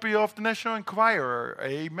a copy of the National Enquirer,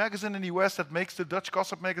 a magazine in the US that makes the Dutch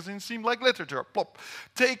gossip magazine seem like literature, plop.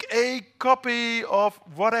 Take a copy of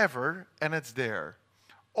whatever, and it's there.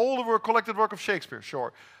 All the collected work of Shakespeare,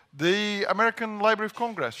 sure. The American Library of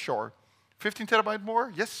Congress, sure. 15 terabyte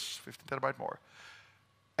more? Yes, 15 terabyte more.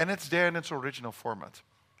 And it's there in its original format.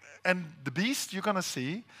 And the beast you're going to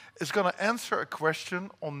see is going to answer a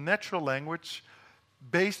question on natural language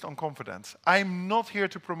based on confidence. I'm not here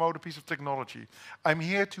to promote a piece of technology. I'm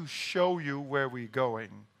here to show you where we're going.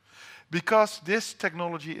 Because this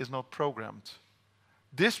technology is not programmed.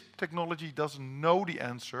 This technology doesn't know the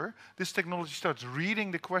answer. This technology starts reading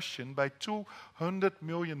the question by 200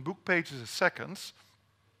 million book pages a second,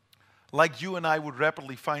 like you and I would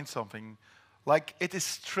rapidly find something. Like it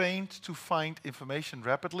is trained to find information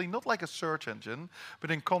rapidly, not like a search engine, but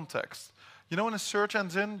in context. You know, in a search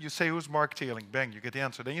engine, you say, who's Mark Teeling? Bang, you get the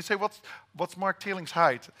answer. Then you say, what's Mark Teeling's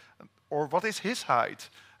height? Or what is his height?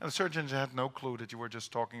 And the search engine had no clue that you were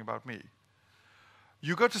just talking about me.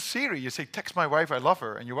 You go to Siri, you say, text my wife, I love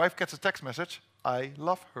her. And your wife gets a text message, I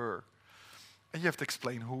love her. And you have to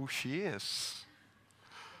explain who she is.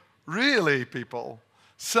 Really, people.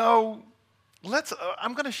 So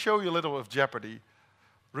I'm going to show you a little of Jeopardy.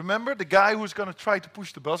 Remember, the guy who's going to try to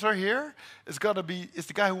push the buzzer here is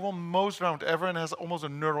the guy who won most round ever and has almost a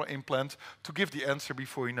neural implant to give the answer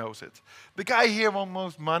before he knows it. The guy here won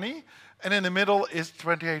most money, and in the middle is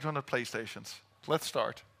 2,800 PlayStations. Let's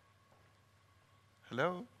start.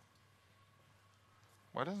 Hello?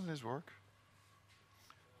 Why doesn't this work?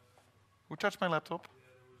 Who touched my laptop?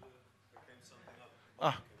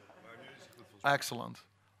 Ah, excellent.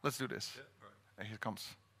 Let's do this. And here it comes.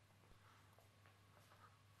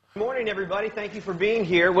 Good morning, everybody. Thank you for being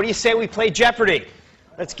here. What do you say we play Jeopardy?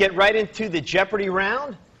 Let's get right into the Jeopardy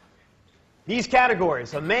round. These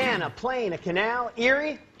categories: a man, a plane, a canal,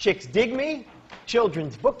 Erie, Chicks Dig Me,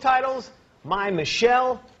 children's book titles, My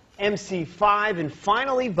Michelle, MC5, and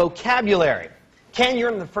finally, vocabulary. Ken,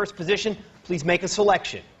 you're in the first position. Please make a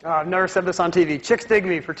selection. I've never said this on TV. Chicks Dig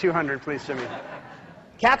Me for 200, please, Jimmy.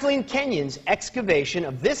 Kathleen Kenyon's excavation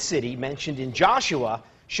of this city, mentioned in Joshua,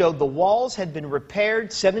 showed the walls had been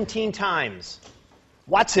repaired 17 times.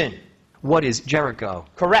 Watson. What is Jericho?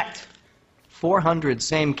 Correct. 400,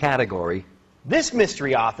 same category. This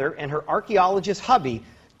mystery author and her archaeologist hubby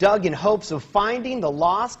dug in hopes of finding the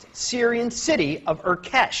lost Syrian city of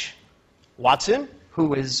Urkesh. Watson.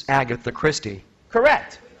 Who is Agatha Christie?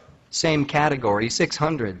 Correct. Same category,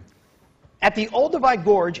 600. At the Olduvai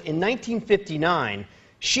Gorge in 1959,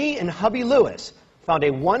 she and hubby Lewis found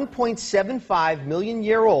a 1.75 million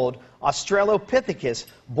year old Australopithecus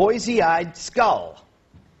Boise-eyed skull.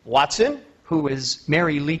 Watson. Who is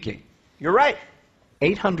Mary Leakey? You're right.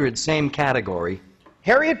 800, same category.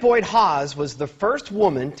 Harriet Boyd Hawes was the first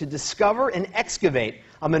woman to discover and excavate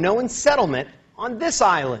a Minoan settlement on this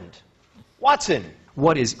island. Watson.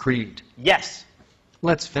 What is Crete? Yes.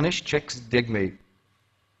 Let's finish Chicks Dig Me.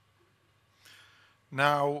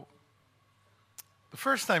 Now, the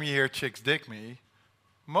first time you hear Chicks Dig Me,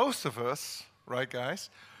 most of us, right guys,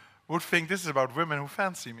 would think this is about women who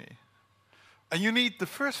fancy me. And you need the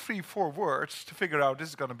first 3-4 words to figure out this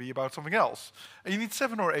is going to be about something else. And you need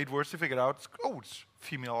 7 or 8 words to figure out, oh, it's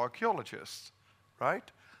female archaeologists, right?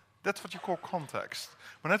 That's what you call context.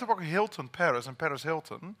 When I talk about Hilton Paris and Paris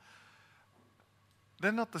Hilton,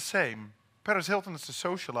 they're not the same. Paris Hilton is the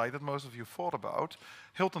socialite that most of you thought about.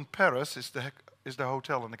 Hilton Paris is the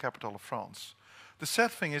hotel in the capital of France. The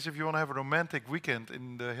sad thing is, if you want to have a romantic weekend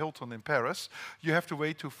in the Hilton in Paris, you have to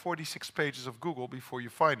wait to 46 pages of Google before you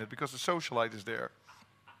find it, because the socialite is there.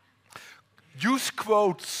 Use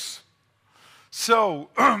quotes. So,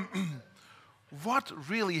 what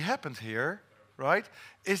really happened here, right,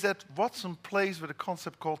 is that Watson plays with a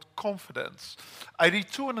concept called confidence. I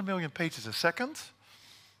read 200 million pages a second.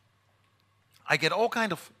 I get all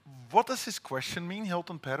kind of, what does this question mean?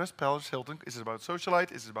 Hilton, Paris, Hilton. Is it about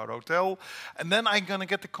socialite? Is it about hotel? And then I'm going to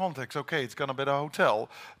get the context. Okay, it's going to be the hotel.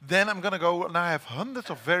 Then I'm going to go, and I have hundreds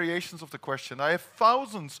of variations of the question. I have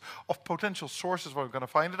thousands of potential sources where I'm going to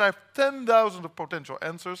find it. I have 10,000 of potential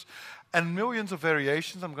answers and millions of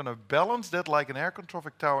variations. I'm going to balance that like an air-controlled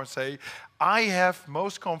tower and say, I have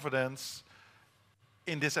most confidence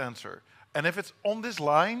in this answer. And if it's on this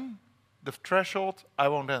line, the threshold, I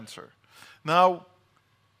won't answer. Now,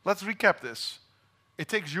 let's recap this. It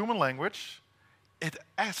takes human language. It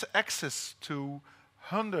has access to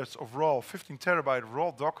hundreds of raw, 15 terabyte raw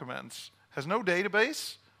documents, has no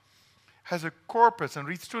database, has a corpus and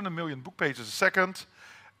reads 200 million book pages a second,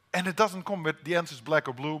 and it doesn't come with the answers black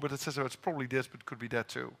or blue, but it says, oh, it's probably this, but it could be that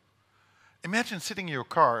too. Imagine sitting in your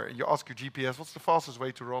car and you ask your GPS, what's the fastest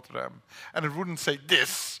way to Rotterdam? And it wouldn't say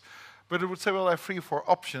this. But it would say, well, I have 3 or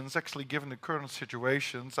 4 options. Actually, given the current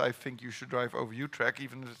situations, I think you should drive over Utrecht,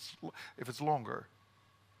 even if it's longer.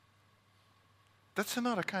 That's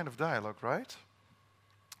another kind of dialogue, right?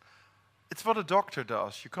 It's what a doctor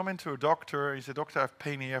does. You come into a doctor, you say, doctor, I have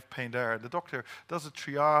pain here, I have pain there. The doctor does a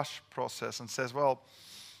triage process and says, well,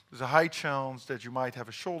 there's a high chance that you might have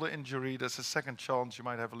a shoulder injury. There's a second chance you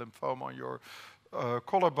might have a lymphoma on your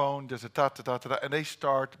collarbone. There's a ta-ta-ta-ta-ta, and they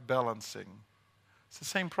start balancing. It's the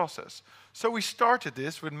same process. So we started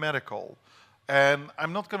this with medical. And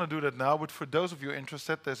I'm not going to do that now, but for those of you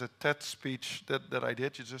interested, there's a TED speech that I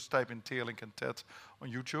did. You just type in Teerlink and TED on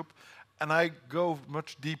YouTube. And I go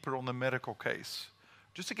much deeper on the medical case.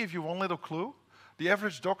 Just to give you one little clue, the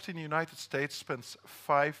average doctor in the United States spends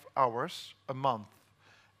 5 hours a month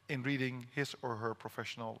in reading his or her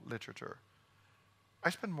professional literature. I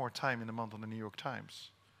spend more time in a month on the New York Times.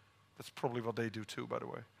 That's probably what they do too, by the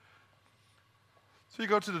way. So you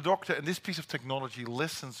go to the doctor, and this piece of technology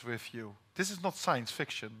listens with you. This is not science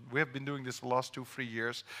fiction. We have been doing this the last 2-3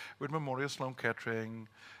 years with Memorial Sloan Kettering,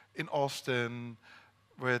 in Austin,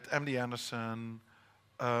 with MD Anderson,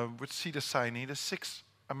 with Cedars-Sinai. The 6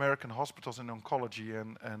 American hospitals in oncology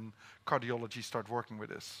and cardiology start working with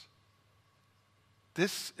this.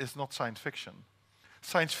 This is not science fiction.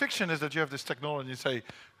 Science fiction is that you have this technology, you say,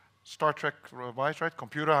 Star Trek wise, right?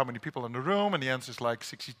 Computer, how many people in the room? And the answer is like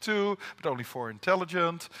 62, but only 4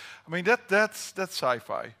 intelligent. I mean, that's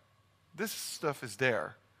sci-fi. This stuff is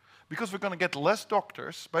there. Because we're going to get less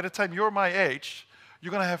doctors. By the time you're my age,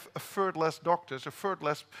 you're going to have a third less doctors, a third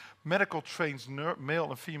less medical trained male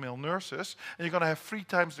and female nurses, and you're going to have 3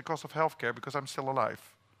 times the cost of healthcare because I'm still alive.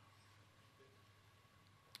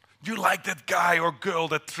 You like that guy or girl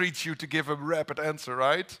that treats you to give a rapid answer,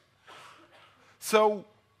 right? So,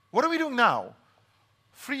 what are we doing now?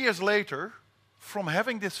 3 years later, from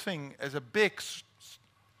having this thing as a big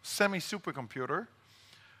semi-supercomputer,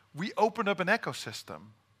 we opened up an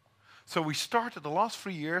ecosystem. So we started the last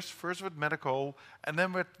 3 years, first with medical, and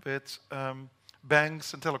then with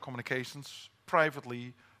banks and telecommunications,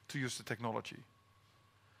 privately, to use the technology.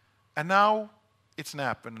 And now, it's an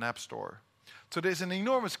app in an app store. So there's an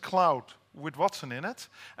enormous cloud with Watson in it,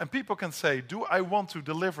 and people can say, do I want to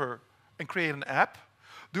deliver and create an app?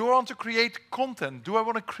 Do I want to create content? Do I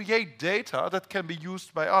want to create data that can be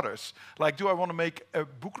used by others? Like, do I want to make a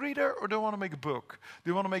book reader or do I want to make a book?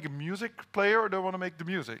 Do I want to make a music player or do I want to make the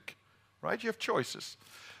music? Right? You have choices.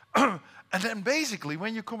 And then basically,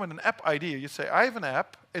 when you come with an app idea, you say, I have an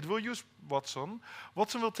app, it will use Watson.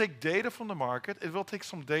 Watson will take data from the market. It will take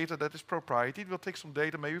some data that is proprietary. It will take some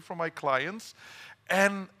data maybe from my clients.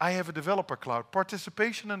 And I have a developer cloud.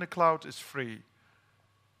 Participation in the cloud is free.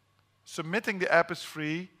 Submitting the app is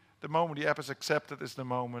free. The moment the app is accepted is the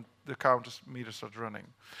moment the meter starts running.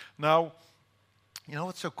 Now, you know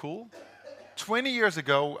what's so cool? 20 years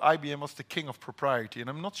ago, IBM was the king of propriety. And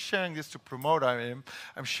I'm not sharing this to promote IBM.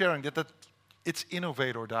 I'm sharing that it's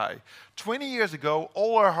innovate or die. 20 years ago,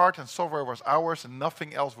 all our hardware and software was ours and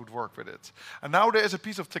nothing else would work with it. And now there is a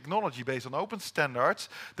piece of technology based on open standards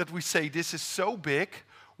that we say this is so big,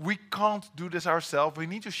 we can't do this ourselves. We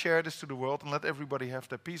need to share this to the world and let everybody have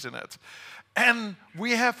their piece in it. And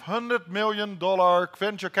we have $100 million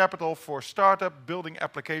venture capital for startup building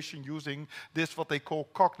application using this, what they call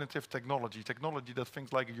cognitive technology, technology that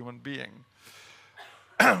thinks like a human being.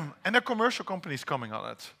 And there are commercial companies coming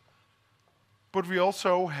on it. But we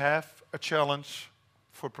also have a challenge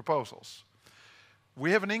for proposals.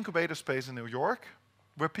 We have an incubator space in New York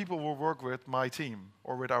where people will work with my team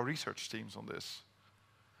or with our research teams on this.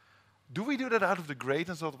 Do we do that out of the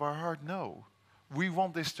greatness of our heart? No. We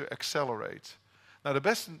want this to accelerate. Now, the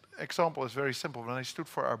best example is very simple. When I stood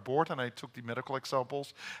for our board and I took the medical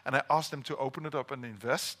examples and I asked them to open it up and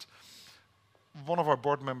invest, one of our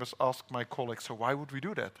board members asked my colleagues, so why would we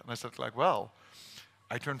do that? And I said, like, well,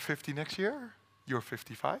 I turn 50 next year. You're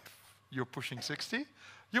 55. You're pushing 60.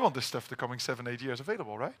 You want this stuff to come in 7-8 years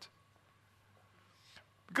available, right?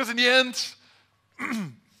 Because in the end,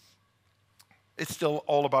 it's still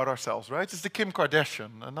all about ourselves, right? It's the Kim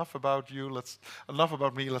Kardashian. Enough about you. Enough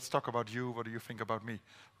about me. Let's talk about you. What do you think about me,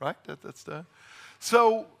 right? That's the.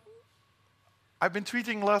 So I've been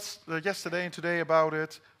tweeting yesterday and today about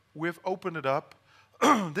it. We've opened it up.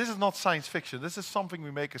 This is not science fiction. This is something we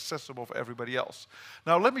make accessible for everybody else.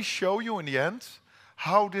 Now let me show you in the end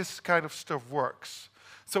how this kind of stuff works.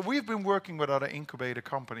 So we've been working with other incubator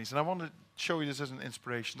companies, and I want to show you this as an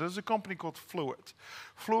inspiration. There's a company called Fluid.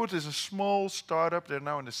 Fluid is a small startup. They're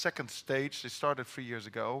now in the 2nd stage. They started 3 years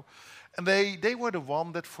ago. And they were the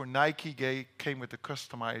one that for Nike came with a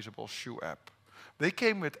customizable shoe app. They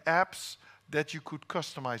came with apps that you could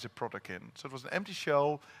customize a product in. So it was an empty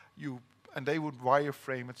shell, and they would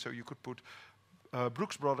wireframe it so you could put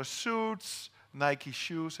Brooks Brothers suits, Nike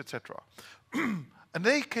shoes, etc. And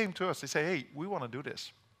they came to us. They say, hey, we want to do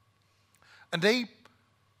this. And they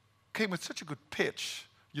came with such a good pitch.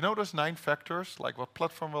 You know those 9 factors, like what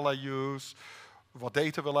platform will I use, what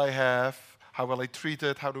data will I have, how will I treat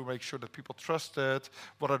it, how do I make sure that people trust it,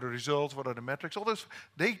 what are the results, what are the metrics, all those.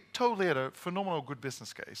 They totally had a phenomenal good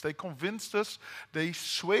business case. They convinced us, they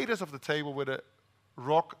swayed us off the table with a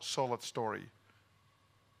rock-solid story.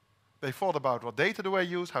 They thought about what data do I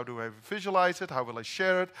use, how do I visualize it, how will I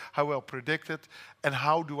share it, how will I predict it, and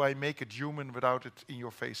how do I make it human without it in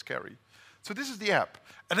your face scary. So this is the app.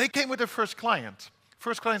 And they came with their first client.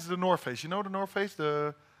 First client is the North Face. You know the North Face,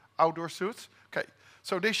 the outdoor suits? Okay,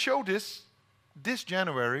 so they showed this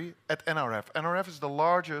January at NRF. NRF is the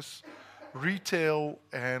largest retail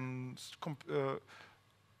and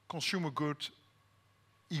consumer good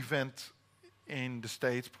event in the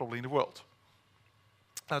States, probably in the world.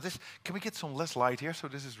 Now this, can we get some less light here so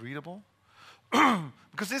this is readable?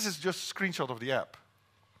 Because this is just a screenshot of the app.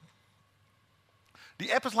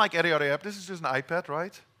 The app is like any other app. This is just an iPad,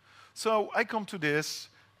 right? So I come to this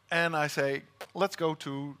and I say, let's go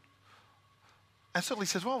to, and suddenly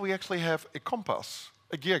says, well, we actually have a compass,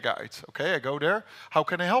 a gear guide. Okay, I go there. How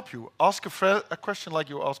can I help you? Ask a question like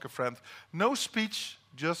you ask a friend. No speech,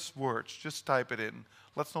 just words. Just type it in.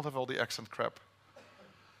 Let's not have all the accent crap.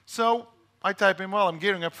 So I type in, well, I'm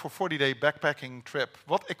gearing up for a 40-day backpacking trip.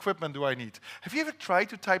 What equipment do I need? Have you ever tried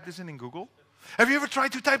to type this in Google? Have you ever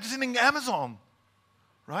tried to type this in Amazon?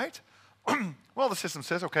 Right? Well, the system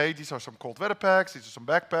says, okay, these are some cold weather packs, these are some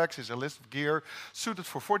backpacks, here's a list of gear suited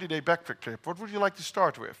for 40-day backpack trip. What would you like to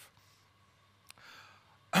start with?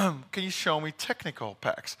 Can you show me technical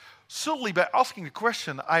packs? Suddenly, by asking the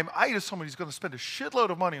question, I'm either somebody who's going to spend a shitload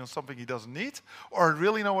of money on something he doesn't need, or I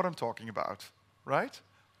really know what I'm talking about, right?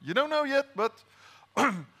 You don't know yet, but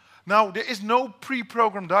now there is no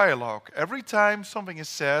pre-programmed dialogue. Every time something is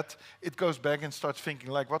said, it goes back and starts thinking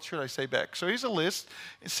like, what should I say back? So here's a list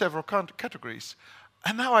in several categories.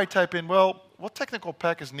 And now I type in, well, what technical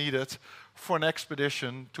pack is needed for an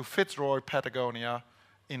expedition to Fitzroy, Patagonia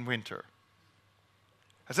in winter?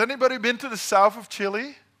 Has anybody been to the south of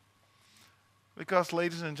Chile? Because,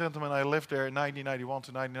 ladies and gentlemen, I lived there in 1991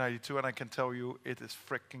 to 1992, and I can tell you it is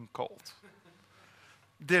freaking cold.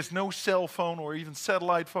 There's no cell phone or even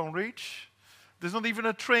satellite phone reach. There's not even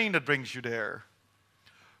a train that brings you there.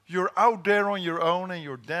 You're out there on your own, and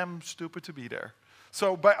you're damn stupid to be there.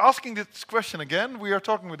 So by asking this question again, we are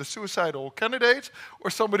talking with a suicidal candidate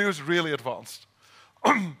or somebody who's really advanced.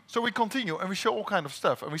 So we continue, and we show all kind of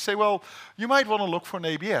stuff. And we say, well, you might want to look for an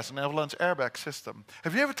ABS, an avalanche airbag system.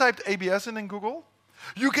 Have you ever typed ABS in Google?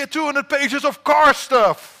 You get 200 pages of car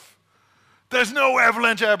stuff. There's no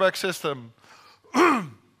avalanche airbag system.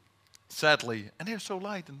 Sadly, and they're so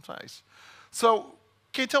light and nice. So,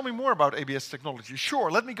 can you tell me more about ABS technology?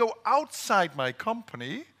 Sure, let me go outside my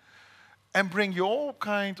company and bring you all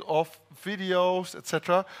kind of videos,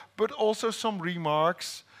 etc., but also some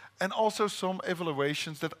remarks and also some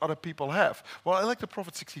evaluations that other people have. Well, I like the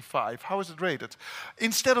Prophet 65. How is it rated?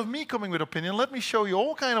 Instead of me coming with opinion, let me show you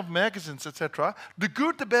all kind of magazines, etc., the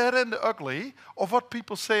good, the bad, and the ugly of what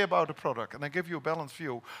people say about the product. And I give you a balanced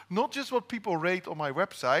view. Not just what people rate on my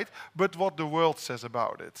website, but what the world says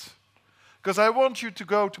about it. Because I want you to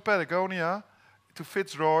go to Patagonia, to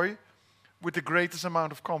Fitzroy, with the greatest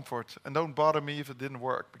amount of comfort. And don't bother me if it didn't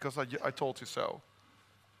work, because I told you so.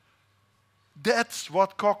 That's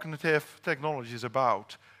what cognitive technology is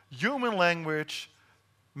about. Human language,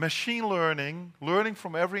 machine learning, learning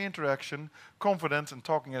from every interaction, confidence, and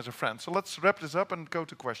talking as a friend. So let's wrap this up and go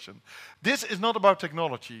to question. This is not about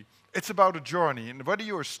technology. It's about a journey. And whether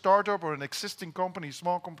you're a startup or an existing company,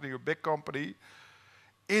 small company or big company,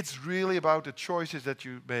 it's really about the choices that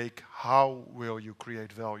you make. How will you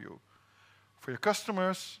create value? For your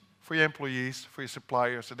customers, for your employees, for your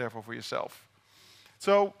suppliers, and therefore for yourself.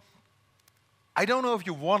 So, I don't know if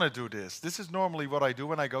you want to do this. This is normally what I do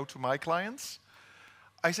when I go to my clients.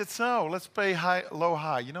 I said, so let's play low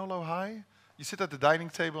high. You know low high? You sit at the dining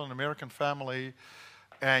table in an American family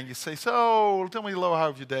and you say, so tell me the low high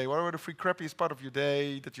of your day. What were the three crappiest part of your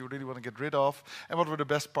day that you really want to get rid of? And what were the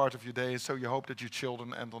best part of your day? So you hope that your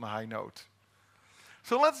children end on a high note.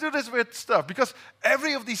 So let's do this with stuff. Because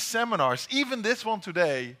every of these seminars, even this one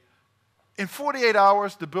today, in 48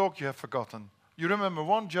 hours, the bulk you have forgotten. You remember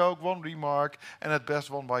one joke, one remark, and at best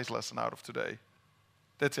one wise lesson out of today.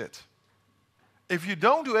 That's it. If you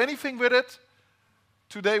don't do anything with it,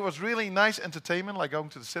 today was really nice entertainment, like going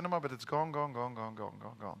to the cinema, but it's gone, gone, gone, gone, gone,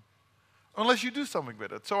 gone, gone. Unless you do something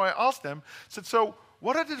with it. So I asked them, said, so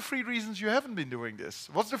what are the 3 reasons you haven't been doing this?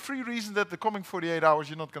 What's the 3 reasons that the coming 48 hours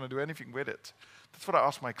you're not going to do anything with it? That's what I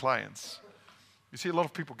ask my clients. You see a lot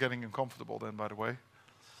of people getting uncomfortable then, by the way.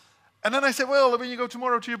 And then I said, well, when you go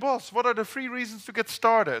tomorrow to your boss, what are the 3 reasons to get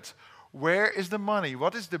started? Where is the money?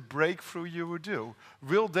 What is the breakthrough you would do?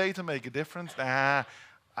 Will data make a difference? Nah,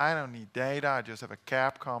 I don't need data. I just have a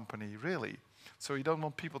cab company. Really? So you don't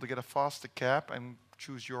want people to get a faster cab and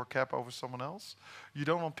choose your cab over someone else? You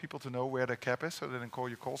don't want people to know where their cab is so they can call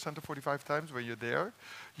your call center 45 times when you're there?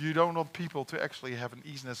 You don't want people to actually have an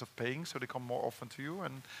easiness of paying so they come more often to you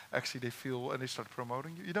and actually they feel and they start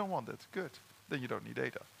promoting you? You don't want that. Good. Then you don't need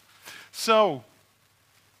data. So,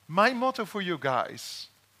 my motto for you guys,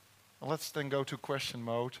 let's then go to question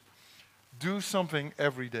mode. Do something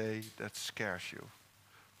every day that scares you.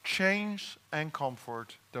 Change and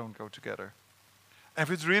comfort don't go together. And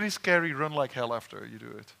if it's really scary, run like hell after you do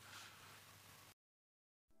it.